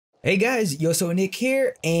Hey guys, YoSoNick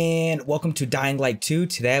here, and welcome to Dying Light 2.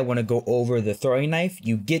 Today I want to go over the throwing knife.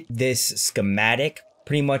 You get this schematic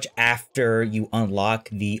pretty much after you unlock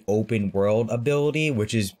the open world ability,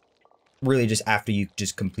 which is really just after you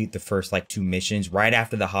just complete the first like 2 missions. Right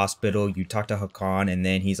after the hospital, you talk to Hakan, and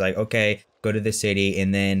then he's like, okay, go to the city,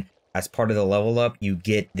 and then as part of the level up, you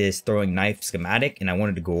get this throwing knife schematic, and I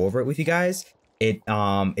wanted to go over it with you guys. It's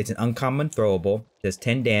an uncommon throwable, does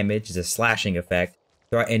 10 damage, it's a slashing effect.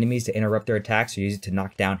 Throw at enemies to interrupt their attacks or use it to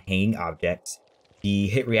knock down hanging objects. The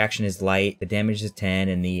hit reaction is light, the damage is 10,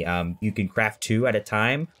 and the you can craft 2 at a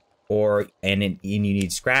time, and you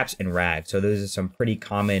need scraps and rags. So those are some pretty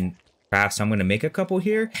common crafts. I'm going to make a couple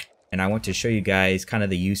here, and I want to show you guys kind of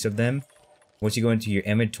the use of them. Once you go into your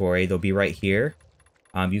inventory, they'll be right here.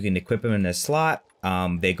 You can equip them in a slot.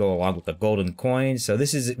 They go along with the golden coins. So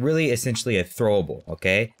this is really essentially a throwable,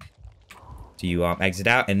 okay? So you exit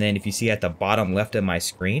out, and then if you see at the bottom left of my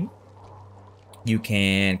screen, you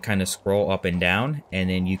can kind of scroll up and down,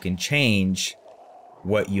 and then you can change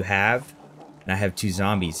what you have. And I have 2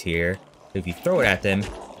 zombies here. So if you throw it at them,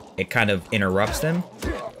 it kind of interrupts them.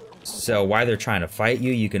 So while they're trying to fight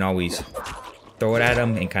you, you can always throw it at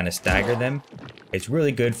them and kind of stagger them. It's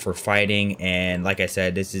really good for fighting, and like I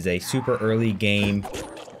said, this is a super early game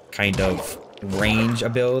kind of range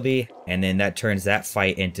ability, and then that turns that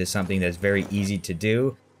fight into something that's very easy to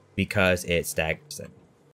do because it staggers them.